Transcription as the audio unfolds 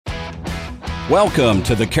Welcome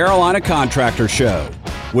to the Carolina Contractor Show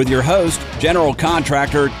with your host, General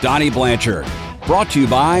Contractor Donnie Blanchard. Brought to you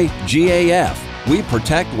by GAF. We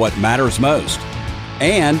protect what matters most.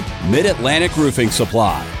 And Mid-Atlantic Roofing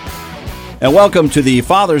Supply. And welcome to the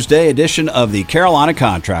Father's Day edition of the Carolina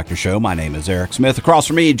Contractor Show. My name is Eric Smith. Across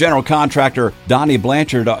from me, General Contractor Donnie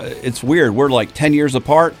Blanchard. It's weird. We're like 10 years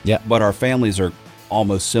apart, but our families are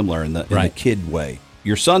almost similar in the kid way.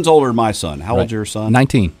 Your son's older than my son. How old's your son?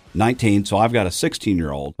 19. 19. So I've got a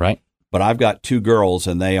 16-year-old. Right. But I've got two girls,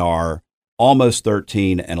 and they are almost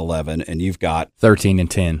 13 and 11, and you've got 13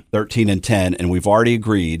 and 10. 13 and 10, and we've already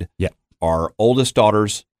agreed our oldest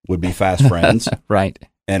daughters would be fast friends. Right.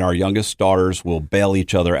 And our youngest daughters will bail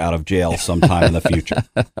each other out of jail sometime in the future.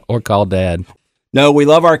 Or call dad. No, we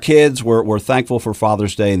love our kids. We're thankful for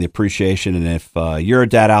Father's Day and the appreciation. And if you're a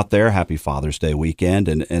dad out there, happy Father's Day weekend,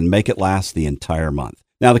 and make it last the entire month.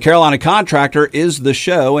 Now, the Carolina Contractor is the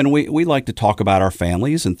show, and we like to talk about our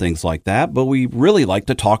families and things like that, but we really like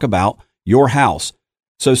to talk about your house.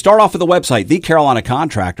 So start off with the website,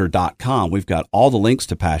 thecarolinacontractor.com. We've got all the links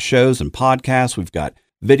to past shows and podcasts. We've got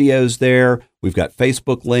videos there. We've got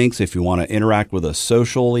Facebook links. If you want to interact with us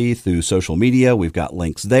socially through social media, we've got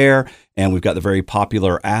links there. And we've got the very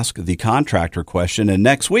popular Ask the Contractor question. And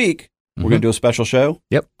next week, we're going to do a special show.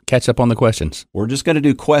 Yep. Catch up on the questions. We're just going to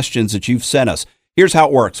do questions that you've sent us. Here's how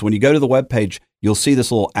it works. When you go to the webpage, you'll see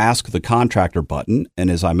this little Ask the Contractor button.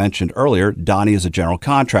 And as I mentioned earlier, Donnie is a general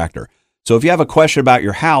contractor. So if you have a question about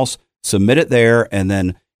your house, submit it there, and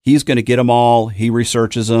then he's going to get them all. He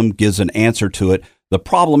researches them, gives an answer to it. The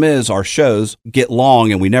problem is our shows get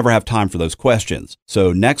long and we never have time for those questions.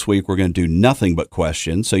 So next week, we're going to do nothing but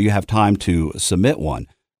questions, so you have time to submit one.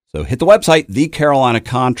 So hit the website,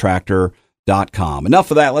 thecarolinacontractor.com.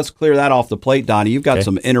 Enough of that. Let's clear that off the plate, Donnie. You've got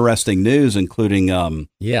some interesting news, including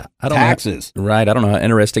taxes. Right. I don't know how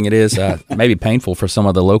interesting it is. Maybe painful for some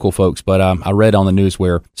of the local folks, but I read on the news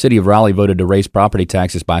where City of Raleigh voted to raise property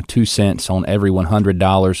taxes by 2 cents on every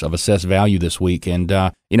 $100 of assessed value this week. And,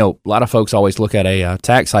 a lot of folks always look at a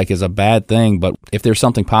tax hike as a bad thing, but if there's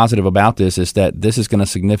something positive about this, is that this is going to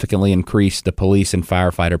significantly increase the police and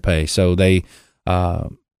firefighter pay. So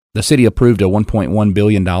the city approved a $1.1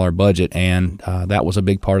 billion budget, and that was a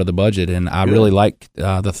big part of the budget. And I really like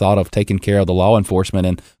the thought of taking care of the law enforcement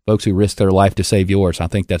and folks who risk their life to save yours. I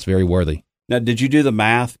think that's very worthy. Now, did you do the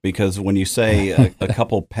math? Because when you say a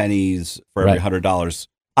couple pennies for every $100,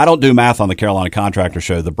 I don't do math on the Carolina Contractor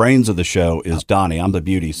Show. The brains of the show is Donnie. I'm the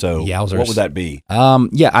beauty. So what would that be?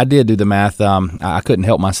 I did do the math. I couldn't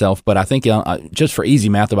help myself, but I think just for easy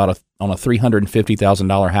math, on a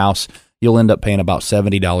 $350,000 house, you'll end up paying about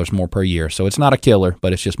 $70 more per year. So it's not a killer,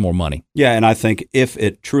 but it's just more money. Yeah, and I think if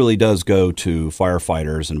it truly does go to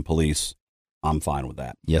firefighters and police, I'm fine with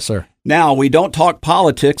that. Yes, sir. Now, we don't talk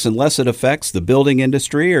politics unless it affects the building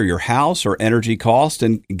industry or your house or energy cost.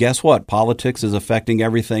 And guess what? Politics is affecting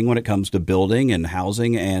everything when it comes to building and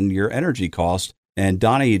housing and your energy cost. And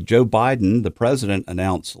Donnie, Joe Biden, the president,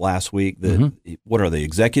 announced last week that, what are the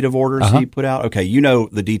executive orders he put out? Okay, you know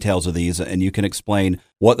the details of these, and you can explain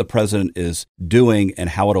what the president is doing and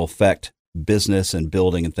how it'll affect business and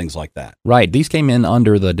building and things like that. Right. These came in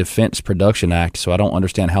under the Defense Production Act, so I don't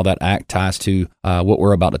understand how that act ties to what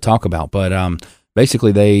we're about to talk about. But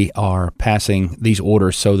basically, they are passing these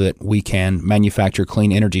orders so that we can manufacture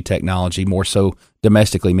clean energy technology more so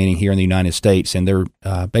domestically, meaning here in the United States. And their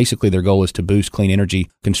goal is to boost clean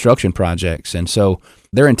energy construction projects. And so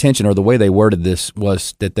their intention, or the way they worded this,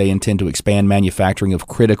 was that they intend to expand manufacturing of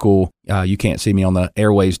critical, you can't see me on the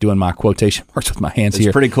airwaves doing my quotation marks with my hands here.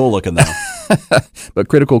 It's pretty cool looking, though. But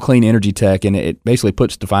critical clean energy tech, and it basically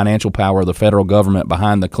puts the financial power of the federal government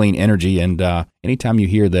behind the clean energy. And anytime you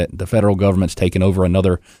hear that the federal government's taken over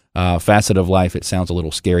another facet of life, it sounds a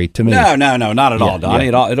little scary to me. No, not at all, Donnie.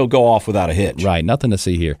 It'll go off without a hitch. Right, nothing to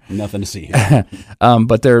see here. Nothing to see here.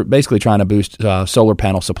 But they're basically trying to boost solar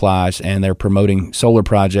panel supplies, and they're promoting solar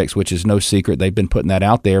projects, which is no secret. They've been putting that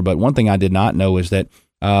out there. But one thing I did not know is that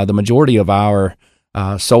the majority of our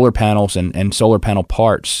solar panels and solar panel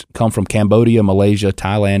parts come from Cambodia, Malaysia,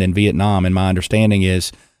 Thailand, and Vietnam. And my understanding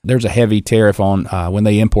is there's a heavy tariff on when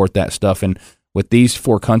they import that stuff. And with these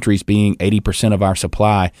 4 countries being 80% of our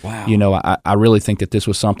supply, I really think that this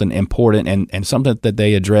was something important and something that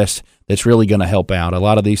they addressed that's really going to help out. A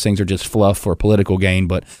lot of these things are just fluff for political gain,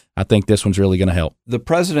 but I think this one's really going to help. The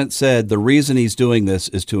president said the reason he's doing this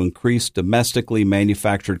is to increase domestically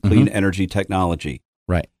manufactured clean energy technology.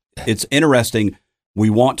 Right. It's interesting. We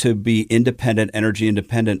want to be independent, energy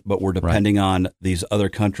independent, but we're depending on these other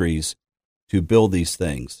countries to build these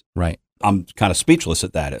things. Right. I'm kind of speechless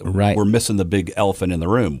at that. Right. We're missing the big elephant in the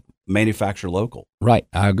room. manufacture local. Right.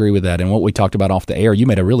 I agree with that. And what we talked about off the air, you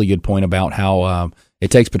made a really good point about how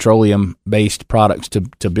it takes petroleum-based products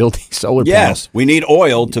to build these solar panels. Yes, we need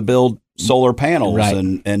oil to build solar panels Right.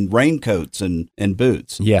 and raincoats and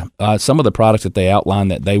boots. Yeah. Some of the products that they outline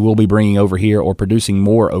that they will be bringing over here or producing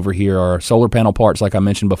more over here are solar panel parts, like I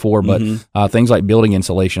mentioned before, but things like building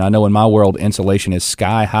insulation. I know in my world, insulation is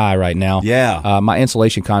sky high right now. Yeah. My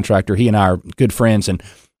insulation contractor, he and I are good friends, and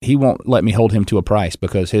he won't let me hold him to a price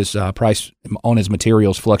because his price on his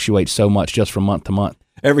materials fluctuates so much just from month to month.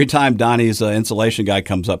 Every time Donnie's insulation guy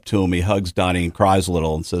comes up to him, he hugs Donnie and cries a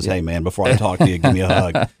little and says, "Hey, man, before I talk to you, give me a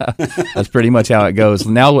hug." That's pretty much how it goes.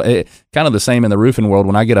 Now, kind of the same in the roofing world.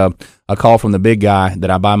 When I get a call from the big guy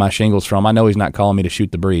that I buy my shingles from, I know he's not calling me to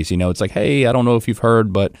shoot the breeze. It's like, hey, I don't know if you've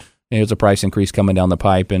heard, but there's a price increase coming down the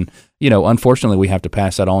pipe. And, unfortunately, we have to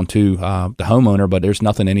pass that on to the homeowner, but there's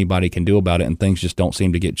nothing anybody can do about it, and things just don't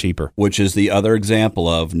seem to get cheaper. Which is the other example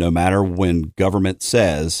of no matter when government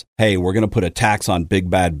says, hey, we're going to put a tax on big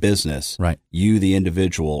bad business, Right. You, the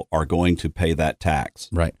individual, are going to pay that tax.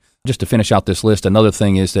 Right. Just to finish out this list, another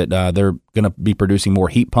thing is that they're going to be producing more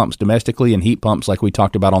heat pumps domestically, and heat pumps, like we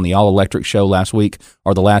talked about on the all-electric show last week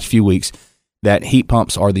or the last few weeks, that heat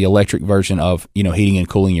pumps are the electric version of, heating and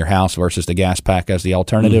cooling your house versus the gas pack as the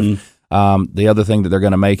alternative. The other thing that they're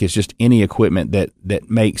going to make is just any equipment that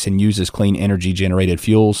makes and uses clean energy generated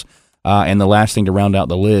fuels. And the last thing to round out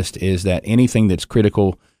the list is that anything that's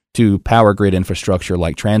critical to power grid infrastructure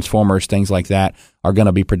like transformers, things like that, are going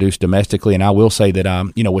to be produced domestically. And I will say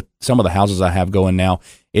that, with some of the houses I have going now,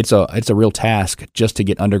 it's a real task just to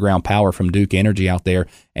get underground power from Duke Energy out there.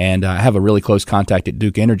 And I have a really close contact at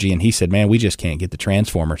Duke Energy, and he said, man, we just can't get the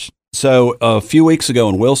transformers. So a few weeks ago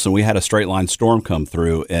in Wilson, we had a straight line storm come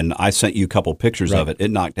through, and I sent you a couple pictures of it.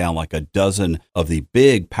 It knocked down like a dozen of the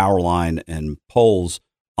big power line and poles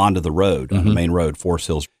onto the road, on the main road, Forest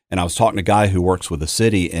Hills. And I was talking to a guy who works with the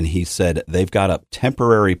city, and he said they've got up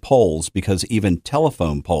temporary poles because even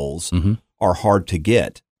telephone poles are hard to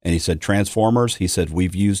get. And he said transformers, he said,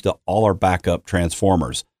 we've used all our backup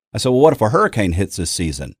transformers. I said, well, what if a hurricane hits this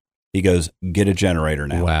season? He goes, get a generator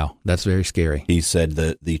now. Wow, that's very scary. He said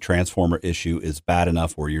the transformer issue is bad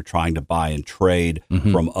enough where you're trying to buy and trade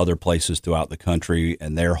from other places throughout the country,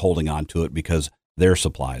 and they're holding on to it because their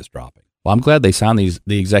supply is dropping. Well, I'm glad they signed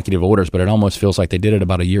the executive orders, but it almost feels like they did it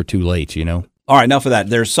about a year too late, All right, enough of that.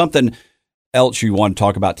 There's something else you want to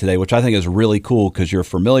talk about today, which I think is really cool because you're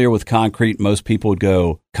familiar with concrete. Most people would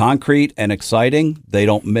go, concrete and exciting, they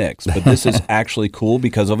don't mix. But this is actually cool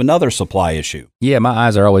because of another supply issue. Yeah, my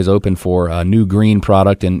eyes are always open for a new green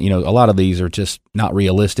product. And, a lot of these are just not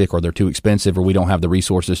realistic, or they're too expensive, or we don't have the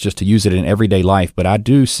resources just to use it in everyday life. But I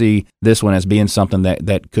do see this one as being something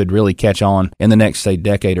that could really catch on in the next, say,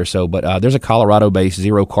 decade or so. But there's a Colorado-based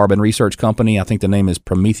zero carbon research company. I think the name is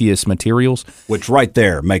Prometheus Materials. Which right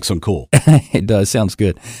there makes them cool. It does. Sounds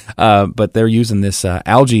good. But they're using this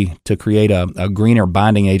algae to create a greener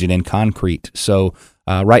binding agent in concrete. So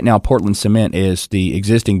right now, Portland cement is the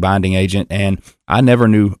existing binding agent, and I never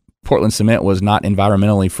knew Portland cement was not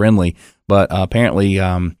environmentally friendly. But apparently,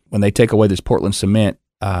 when they take away this Portland cement,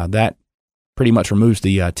 that pretty much removes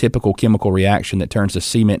the typical chemical reaction that turns the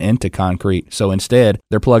cement into concrete. So instead,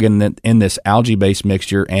 they're plugging in this algae-based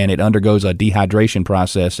mixture, and it undergoes a dehydration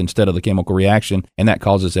process instead of the chemical reaction, and that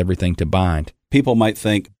causes everything to bind. People might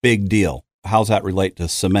think, big deal. How's that relate to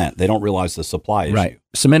cement? They don't realize the supply issue. Right.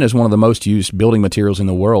 Cement is one of the most used building materials in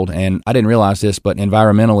the world, and I didn't realize this, but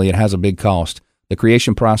environmentally, it has a big cost. The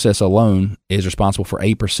creation process alone is responsible for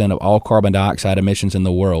 8% of all carbon dioxide emissions in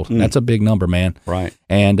the world. That's a big number, man. Right.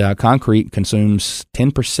 And concrete consumes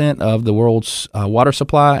 10% of the world's water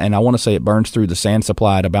supply, and I want to say it burns through the sand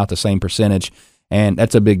supply at about the same percentage, and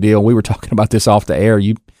that's a big deal. We were talking about this off the air.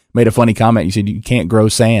 You made a funny comment. You said you can't grow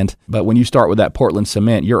sand, but when you start with that Portland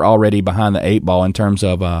cement, you're already behind the 8 ball in terms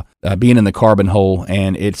of being in the carbon hole,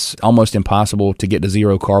 and it's almost impossible to get to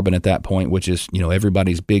zero carbon at that point, which is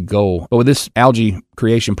everybody's big goal. But with this algae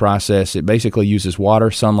creation process, it basically uses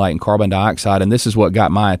water, sunlight, and carbon dioxide, and this is what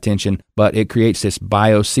got my attention. But it creates this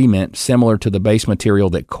biocement similar to the base material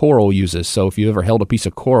that coral uses. So if you ever held a piece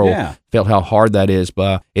of coral, felt how hard that is,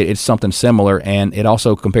 but it's something similar, and it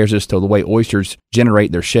also compares this to the way oysters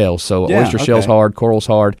generate their shells. So oyster shell's hard, coral's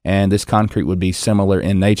hard, and this concrete would be similar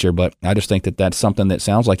in nature, but I just think that that's something that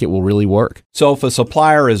sounds like it will really work. So if a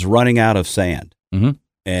supplier is running out of sand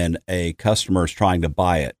and a customer is trying to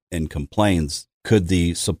buy it and complains, could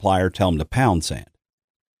the supplier tell them to pound sand?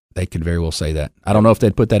 They could very well say that. I don't know if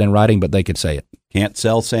they'd put that in writing, but they could say it. Can't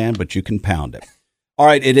sell sand, but you can pound it. All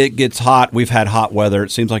right, it gets hot. We've had hot weather.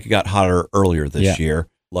 It seems like it got hotter earlier this year.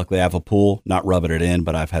 Luckily, I have a pool, not rubbing it in,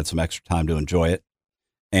 but I've had some extra time to enjoy it.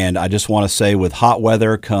 And I just want to say, with hot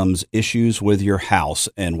weather comes issues with your house.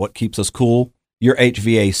 And what keeps us cool? Your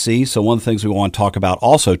HVAC. So one of the things we want to talk about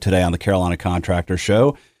also today on the Carolina Contractor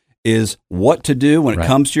Show is what to do when it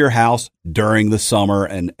comes to your house during the summer,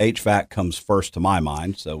 and HVAC comes first to my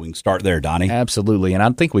mind. So we can start there, Donnie. Absolutely. And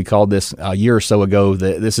I think we called this a year or so ago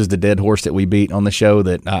that this is the dead horse that we beat on the show,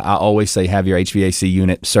 that I always say have your HVAC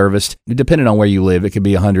unit serviced. Depending on where you live, it could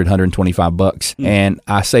be $100, $125. And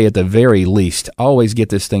I say at the very least, always get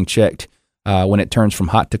this thing checked when it turns from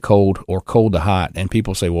hot to cold or cold to hot. And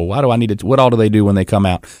people say, well, why do I need it? What all do they do when they come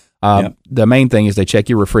out? The main thing is they check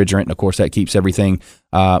your refrigerant, and of course that keeps everything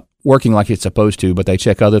working like it's supposed to, but they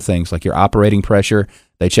check other things like your operating pressure.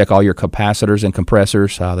 They check all your capacitors and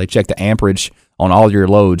compressors. They check the amperage on all your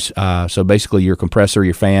loads. So basically your compressor,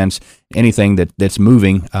 your fans, anything that's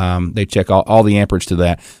moving, they check all the amperage to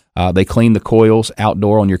that. They clean the coils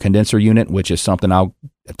outdoor on your condenser unit, which is something I'll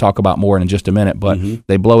talk about more in just a minute, but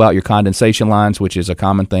they blow out your condensation lines, which is a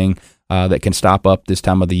common thing that can stop up this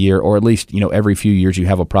time of the year, or at least, every few years you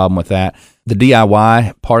have a problem with that. The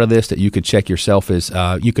DIY part of this that you could check yourself is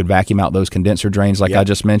you could vacuum out those condenser drains like I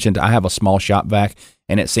just mentioned. I have a small shop vac,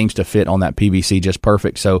 and it seems to fit on that PVC just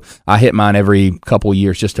perfect. So I hit mine every couple of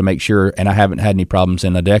years just to make sure, and I haven't had any problems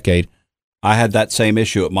in a decade. I had that same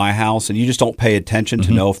issue at my house, and you just don't pay attention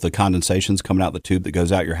to know if the condensation's coming out the tube that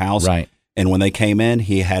goes out your house. Right. And when they came in,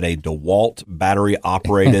 he had a DeWalt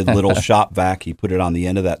battery-operated little shop vac. He put it on the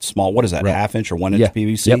end of that small, what is that, half-inch or 1-inch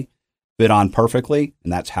PVC? Yep. Fit on perfectly,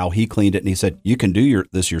 and that's how he cleaned it. And he said, you can do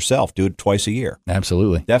this yourself. Do it twice a year.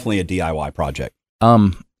 Absolutely. Definitely a DIY project.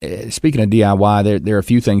 Speaking of DIY, there are a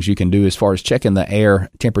few things you can do as far as checking the air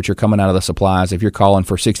temperature coming out of the supplies. If you're calling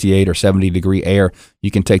for 68 or 70 degree air,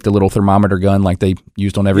 you can take the little thermometer gun like they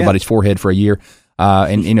used on everybody's forehead for a year,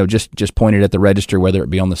 and just point it at the register, whether it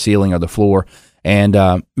be on the ceiling or the floor,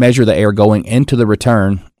 and measure the air going into the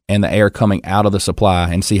return and the air coming out of the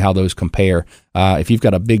supply, and see how those compare. If you've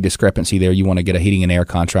got a big discrepancy there, you want to get a heating and air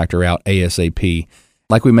contractor out ASAP.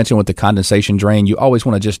 Like we mentioned with the condensation drain, you always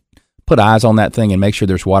want to just put eyes on that thing and make sure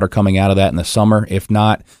there's water coming out of that in the summer. If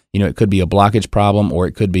not, it could be a blockage problem, or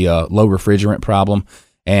it could be a low refrigerant problem,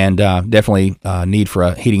 and definitely need for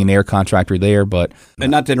a heating and air contractor there. But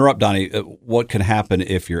and not to interrupt, Donnie, what can happen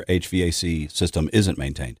if your HVAC system isn't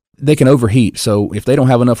maintained? They can overheat. So if they don't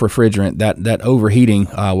have enough refrigerant, that overheating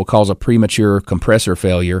will cause a premature compressor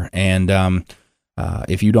failure. And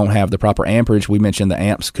if you don't have the proper amperage, we mentioned the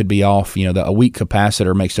amps could be off. A weak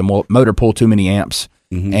capacitor makes the motor pull too many amps.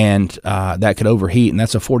 And that could overheat, and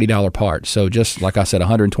that's a $40 part. So just like I said,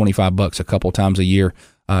 $125 a couple times a year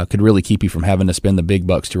could really keep you from having to spend the big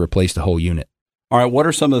bucks to replace the whole unit. All right, what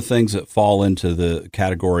are some of the things that fall into the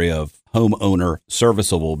category of homeowner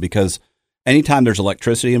serviceable? Because anytime there's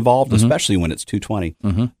electricity involved, especially when it's 220,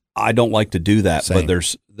 I don't like to do that. Same. But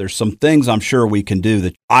there's some things I'm sure we can do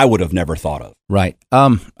that I would have never thought of. Right.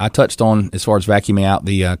 I touched on as far as vacuuming out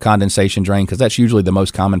the condensation drain, because that's usually the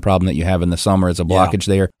most common problem that you have in the summer is a blockage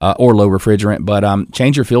there, or low refrigerant. But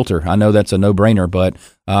change your filter. I know that's a no-brainer, but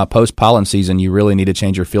post pollen season, you really need to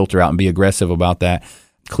change your filter out and be aggressive about that.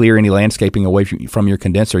 Clear any landscaping away from your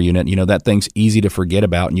condenser unit. That thing's easy to forget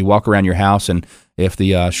about, and you walk around your house, and if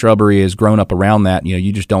the shrubbery is grown up around that,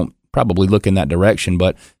 you just don't probably look in that direction,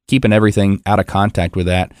 but keeping everything out of contact with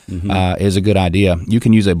that is a good idea. You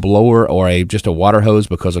can use a blower or just a water hose,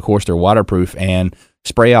 because of course they're waterproof, and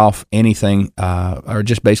spray off anything or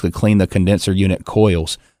just basically clean the condenser unit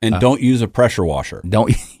coils. And don't use a pressure washer.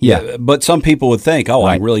 Yeah. But some people would think, I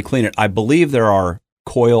Right. can really clean it. I believe there are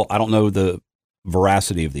I don't know the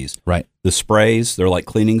veracity of these. Right. The sprays, they're like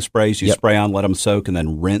cleaning sprays. You spray on, let them soak, and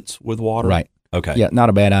then rinse with water. Right. Okay. Yeah, not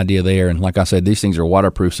a bad idea there. And like I said, these things are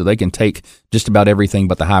waterproof, so they can take just about everything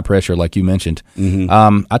but the high pressure, like you mentioned.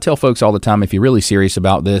 I tell folks all the time, if you're really serious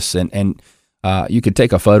about this, and you could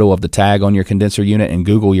take a photo of the tag on your condenser unit and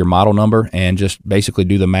Google your model number and just basically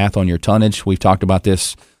do the math on your tonnage. We've talked about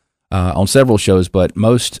this on several shows, but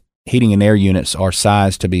most heating and air units are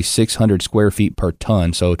sized to be 600 square feet per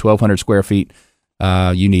ton. So 1,200 square feet,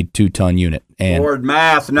 you need 2-ton unit. And Lord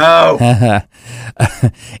math, no.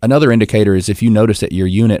 Another indicator is if you notice that your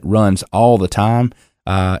unit runs all the time,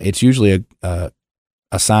 it's usually a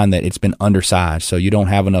sign that it's been undersized, so you don't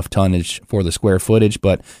have enough tonnage for the square footage.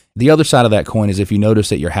 But the other side of that coin is if you notice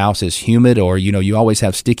that your house is humid, or you always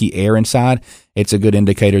have sticky air inside, it's a good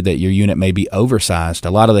indicator that your unit may be oversized.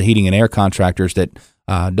 A lot of the heating and air contractors that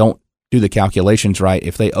don't do the calculations right,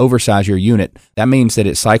 if they oversize your unit, that means that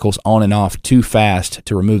it cycles on and off too fast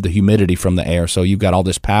to remove the humidity from the air. So you've got all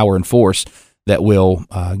this power and force that will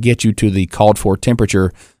get you to the called for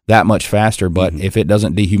temperature that much faster. But if it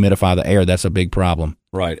doesn't dehumidify the air, that's a big problem.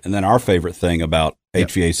 Right. And then our favorite thing about Yep.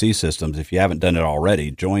 HVAC systems, if you haven't done it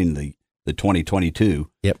already, join the 2022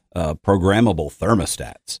 Yep. Programmable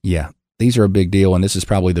thermostats. Yeah. These are a big deal, and this is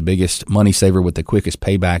probably the biggest money saver with the quickest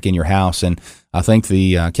payback in your house. And I think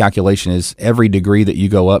the calculation is every degree that you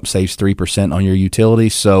go up saves 3% on your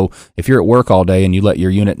utilities. So if you're at work all day and you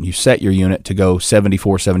set your unit to go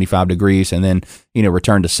 74, 75 degrees, and then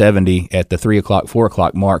return to 70 at the 3 o'clock, 4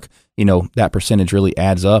 o'clock mark, that percentage really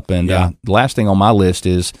adds up. And the last thing on my list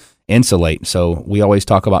is insulate. So we always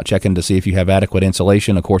talk about checking to see if you have adequate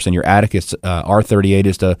insulation. Of course, in your attic, it's R38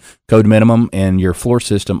 is the code minimum, and your floor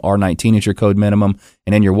system, R19 is your code minimum,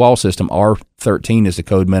 and in your wall system, R13 is the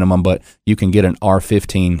code minimum, but you can get an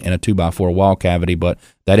R15 in a 2x4 wall cavity, but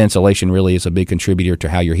that insulation really is a big contributor to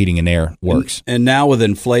how your heating and air works. And now with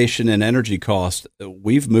inflation and energy costs,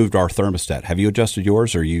 we've moved our thermostat. Have you adjusted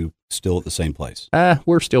yours, or are you still at the same place?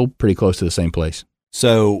 We're still pretty close to the same place.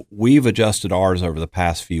 So we've adjusted ours over the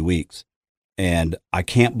past few weeks, and I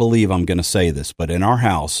can't believe I'm going to say this, but in our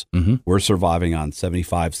house, we're surviving on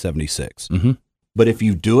 75, 76. But if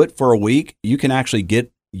you do it for a week, you can actually get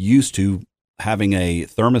used to having a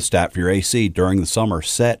thermostat for your AC during the summer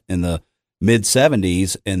set in the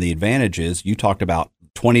mid-70s, and the advantage is you talked about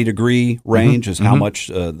 20-degree range is how much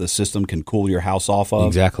the system can cool your house off of.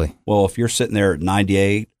 Exactly. Well, if you're sitting there at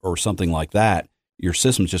 98 or something like that, your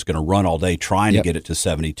system's just going to run all day trying to get it to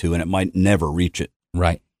 72, and it might never reach it.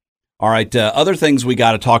 Right. All right. Other things we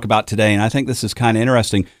got to talk about today, and I think this is kind of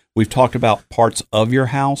interesting. We've talked about parts of your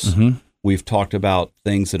house. We've talked about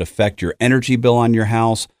things that affect your energy bill on your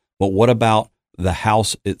house. But what about the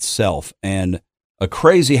house itself? And a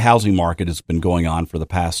crazy housing market has been going on for the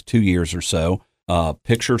past 2 years or so.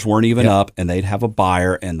 Pictures weren't even up, and they'd have a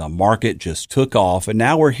buyer, and the market just took off. And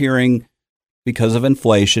now we're hearing, because of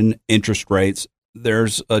inflation, interest rates,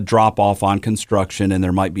 there's a drop-off on construction, and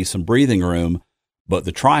there might be some breathing room, but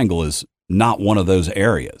the Triangle is not one of those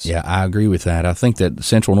areas. Yeah, I agree with that. I think that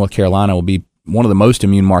Central North Carolina will be one of the most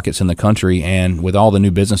immune markets in the country, and with all the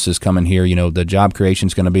new businesses coming here, the job creation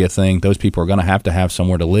is going to be a thing. Those people are going to have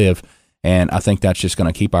somewhere to live, and I think that's just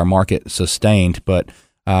going to keep our market sustained. But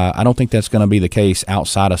I don't think that's going to be the case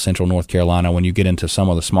outside of Central North Carolina. When you get into some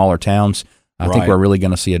of the smaller towns, I think we're really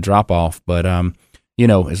going to see a drop-off. But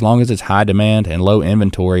as long as it's high demand and low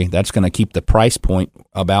inventory, that's going to keep the price point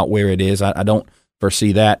about where it is. I don't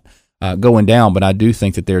foresee that going down, but I do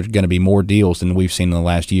think that there's going to be more deals than we've seen in the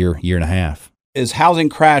last year and a half. Is housing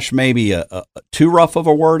crash maybe a too rough of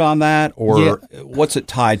a word on that, or what's it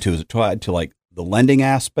tied to? Is it tied to like the lending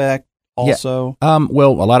aspect also? Yeah.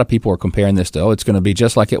 Well, a lot of people are comparing this to, it's going to be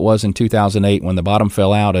just like it was in 2008 when the bottom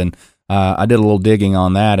fell out, and I did a little digging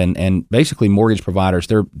on that, and basically mortgage providers,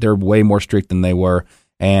 they're way more strict than they were,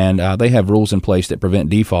 and they have rules in place that prevent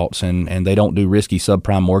defaults, and they don't do risky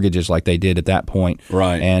subprime mortgages like they did at that point.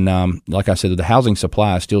 Right. And like I said, the housing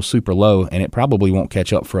supply is still super low, and it probably won't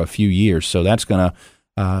catch up for a few years, so that's going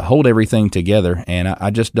to hold everything together, and I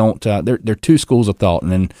just don't there are two schools of thought,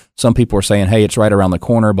 and then some people are saying, hey, it's right around the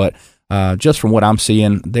corner, but just from what I'm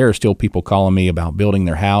seeing, there are still people calling me about building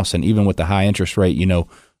their house, and even with the high interest rate,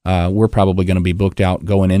 we're probably going to be booked out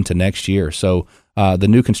going into next year. So the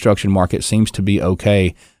new construction market seems to be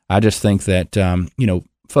okay. I just think that,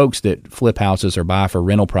 folks that flip houses or buy for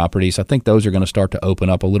rental properties, I think those are going to start to open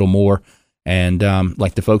up a little more. And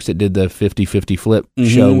like the folks that did the 50-50 flip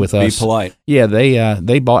show with us. Be Polite. Yeah,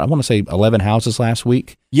 they bought, I want to say 11 houses last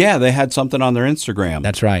week. Yeah, they had something on their Instagram.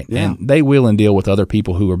 That's right. Yeah. And they will and deal with other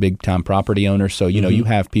people who are big-time property owners. So, you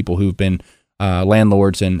have people who've been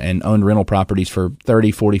landlords and owned rental properties for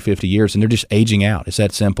 30, 40, 50 years, and they're just aging out. It's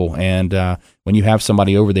that simple. And when you have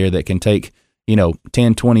somebody over there that can take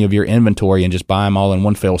 10, 20 of your inventory and just buy them all in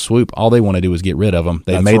one fell swoop, all they want to do is get rid of them.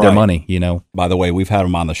 They've made their money, By the way, we've had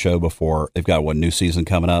them on the show before. They've got new season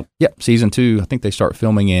coming up? Yep, season 2. I think they start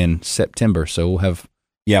filming in September, so we'll have...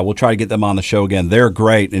 Yeah, we'll try to get them on the show again. They're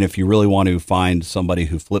great, and if you really want to find somebody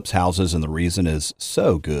who flips houses and the reason is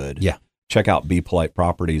so good, check out Be Polite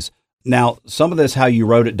Properties. Now, some of this, how you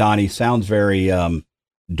wrote it, Donnie, sounds very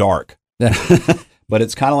dark, but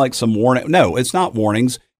it's kind of like some warning. No, it's not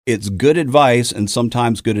warnings. It's good advice, and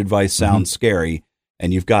sometimes good advice sounds scary,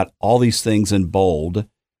 and you've got all these things in bold.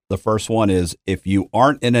 The first one is, if you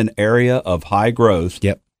aren't in an area of high growth,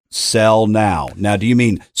 sell now. Now, do you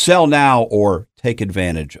mean sell now or take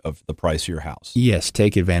advantage of the price of your house? Yes,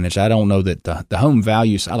 take advantage. I don't know that the home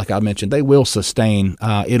values, like I mentioned, they will sustain.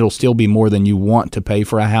 It'll still be more than you want to pay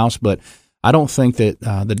for a house, but I don't think that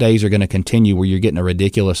the days are going to continue where you're getting a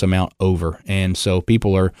ridiculous amount over. And so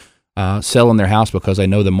people are selling their house because they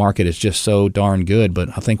know the market is just so darn good. But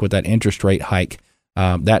I think with that interest rate hike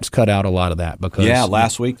That's cut out a lot of that because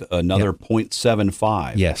last week another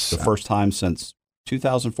 0.75. Yes, the first time since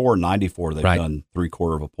 2004 and 94 they've done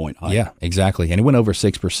 3/4 of a point hike. Yeah, exactly, and it went over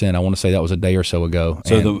 6%. I want to say that was a day or so ago.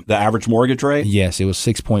 So the average mortgage rate? Yes, it was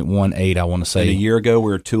 6.18. I want to say. And a year ago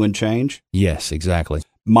we were 2 and change. Yes, exactly.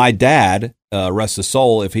 My dad, rest his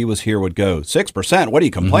soul, if he was here, would go 6%. What are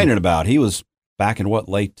you complaining about? He was back in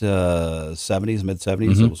late 70s, mid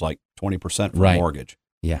 70s. It was like 20% for a mortgage.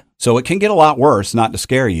 Yeah. So it can get a lot worse. Not to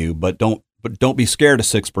scare you, but don't be scared of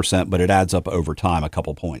 6%. But it adds up over time, a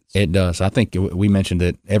couple points. It does. I think we mentioned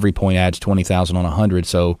that every point adds 20,000 on 100.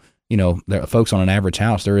 So folks on an average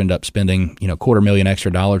house, they end up spending $250,000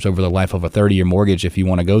 extra dollars over the life of a 30-year mortgage if you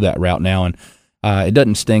want to go that route now. And it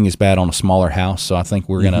doesn't sting as bad on a smaller house. So I think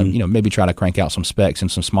we're gonna maybe try to crank out some specs in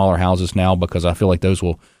some smaller houses now because I feel like those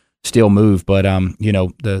will still move. But the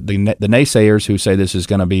naysayers who say this is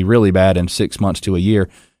going to be really bad in 6 months to a year,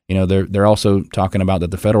 they're also talking about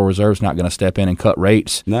that the Federal Reserve's not going to step in and cut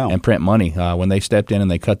rates and print money. When they stepped in and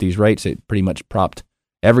they cut these rates, it pretty much propped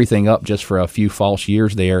everything up just for a few false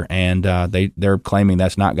years there, and they're claiming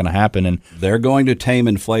that's not going to happen. And they're going to tame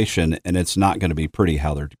inflation, and it's not going to be pretty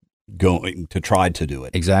how they're going to try to do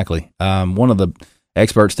it. Exactly. One of the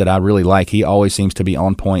experts that I really like, he always seems to be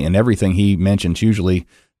on point, and everything he mentions usually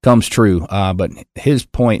comes true. But his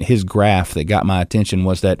graph that got my attention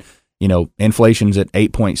was that inflation's at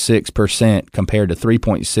 8.6% compared to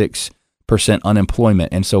 3.6%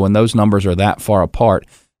 unemployment, and so when those numbers are that far apart,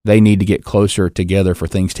 they need to get closer together for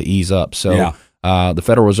things to ease up. So the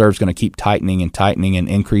Federal Reserve is going to keep tightening and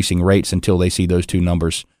increasing rates until they see those two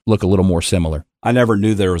numbers look a little more similar. I never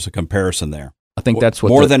knew there was a comparison there. I think that's what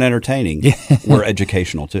more than entertaining. We're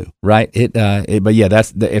educational too, right? But yeah,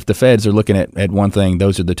 that's if the Feds are looking at one thing,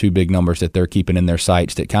 those are the two big numbers that they're keeping in their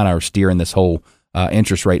sights that kind of are steering this whole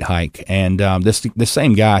interest rate hike. And this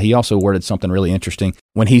same guy, he also worded something really interesting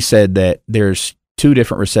when he said that there's two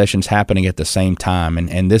different recessions happening at the same time,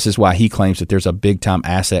 and this is why he claims that there's a big time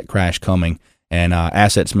asset crash coming. And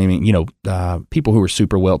assets meaning people who are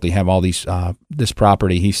super wealthy have all these this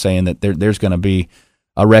property. He's saying that there's going to be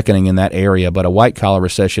a reckoning in that area, but a white collar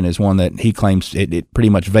recession is one that he claims it pretty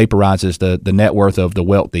much vaporizes the net worth of the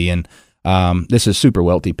wealthy. And this is super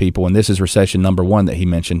wealthy people, and this is recession number one that he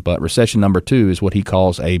mentioned. But recession number two is what he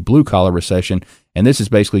calls a blue collar recession, and this is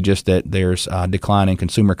basically just that there's a decline in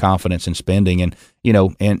consumer confidence and spending, and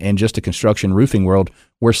and just the construction roofing world,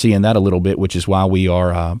 we're seeing that a little bit, which is why we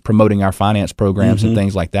are promoting our finance programs and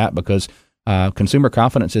things like that, because consumer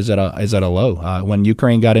confidence is at a low. When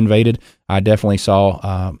Ukraine got invaded, I definitely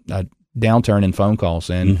saw a downturn in phone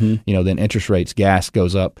calls, and then interest rates, gas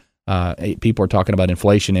goes up. People are talking about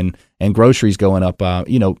inflation and groceries going up.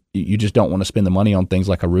 You just don't want to spend the money on things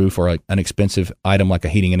like a roof or an expensive item like a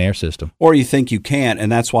heating and air system. Or you think you can't,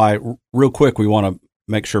 and that's why, real quick, we want to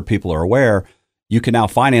make sure people are aware, you can now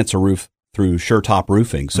finance a roof through SureTop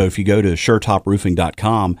Roofing. So if you go to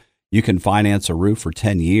SureTopRoofing.com, you can finance a roof for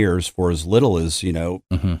 10 years for as little as, $80,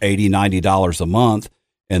 $90 a month,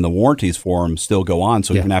 and the warranties for them still go on.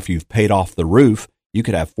 So even after you've paid off the roof, you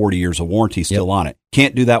could have 40 years of warranty still on it.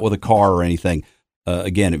 Can't do that with a car or anything.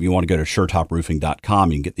 Again, if you want to go to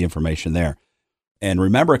SureTopRoofing.com, you can get the information there. And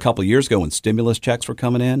remember a couple of years ago when stimulus checks were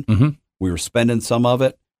coming in, we were spending some of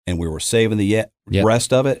it and we were saving the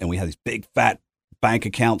rest of it, and we had these big fat bank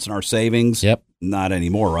accounts in our savings. Not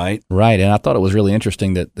anymore, right? Right. And I thought it was really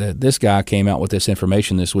interesting that this guy came out with this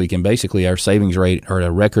information this week, and basically our savings rate are at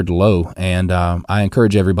a record low. And I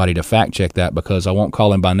encourage everybody to fact check that, because I won't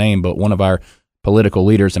call him by name, but one of our political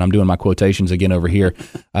leaders, and I'm doing my quotations again over here,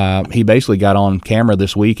 he basically got on camera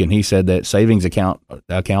this week and he said that savings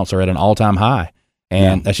accounts are at an all-time high.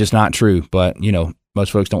 And that's just not true. But,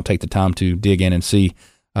 most folks don't take the time to dig in and see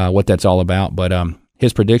what that's all about. But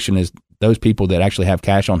his prediction is those people that actually have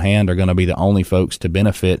cash on hand are going to be the only folks to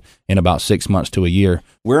benefit in about 6 months to a year.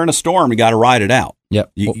 We're in a storm. You got to ride it out.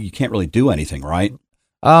 Yep. You can't really do anything, right?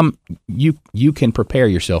 You can prepare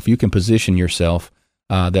yourself. You can position yourself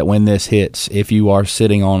that when this hits, if you are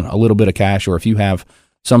sitting on a little bit of cash or if you have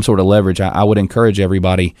some sort of leverage, I would encourage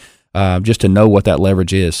everybody just to know what that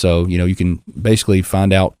leverage is. So, you can basically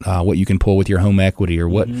find out what you can pull with your home equity, or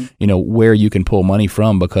what, where you can pull money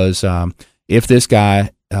from, because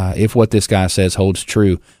if what this guy says holds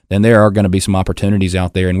true, then there are going to be some opportunities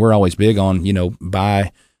out there. And we're always big on,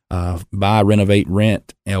 buy, renovate,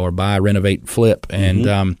 rent, or buy, renovate, flip.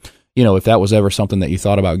 And, if that was ever something that you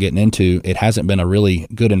thought about getting into, it hasn't been a really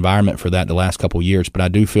good environment for that the last couple of years. But I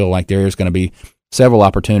do feel like there is going to be several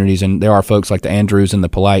opportunities, and there are folks like the Andrews and the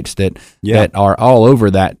Polites that are all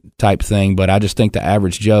over that type thing. But I just think the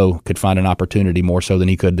average Joe could find an opportunity more so than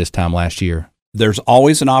he could this time last year. there's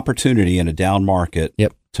always an opportunity in a down market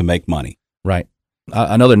to make money. Right.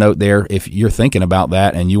 Another note there, if you're thinking about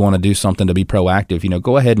that and you want to do something to be proactive,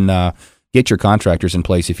 go ahead and get your contractors in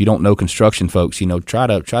place. If you don't know construction folks, try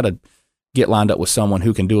to get lined up with someone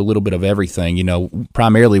who can do a little bit of everything.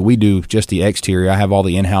 Primarily we do just the exterior. I have all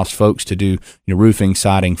the in-house folks to do roofing,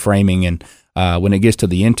 siding, framing, and when it gets to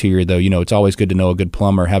the interior, though, it's always good to know a good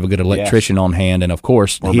plumber, have a good electrician on hand, and of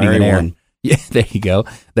course, the heating and air. Yeah, there you go.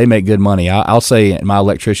 They make good money. I'll say my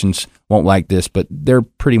electricians won't like this, but they're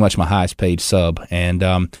pretty much my highest paid sub,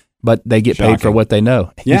 and but they get paid for what they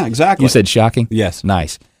know. Yeah, exactly. You said shocking? Yes.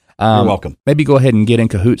 Nice. You're welcome. Maybe go ahead and get in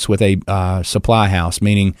cahoots with a supply house,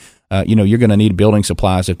 meaning you're going to need building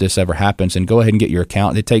supplies if this ever happens, and go ahead and get your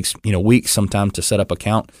account. It takes weeks sometimes to set up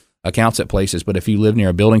accounts at places, but if you live near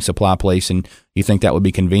a building supply place and you think that would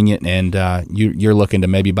be convenient, and you're looking to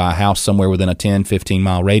maybe buy a house somewhere within a 10,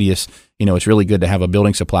 15-mile radius, it's really good to have a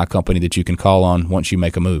building supply company that you can call on once you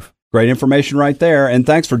make a move. Great information right there. And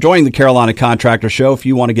thanks for joining the Carolina Contractor Show. If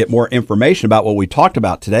you want to get more information about what we talked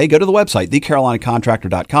about today, go to the website,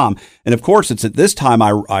 thecarolinacontractor.com. And of course, it's at this time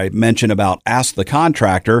I mention about Ask the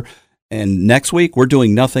Contractor. And next week, we're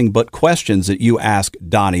doing nothing but questions that you ask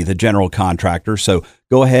Donnie, the general contractor. So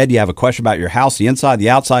go ahead. You have a question about your house, the inside,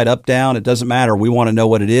 the outside, up, down. It doesn't matter. We want to know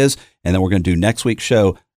what it is. And then we're going to do next week's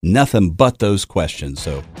show, nothing but those questions.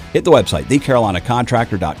 So hit the website,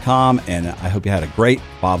 thecarolinacontractor.com. And I hope you had a great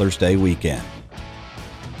Father's Day weekend.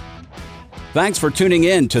 Thanks for tuning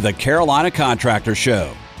in to the Carolina Contractor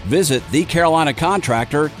Show. Visit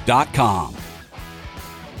thecarolinacontractor.com.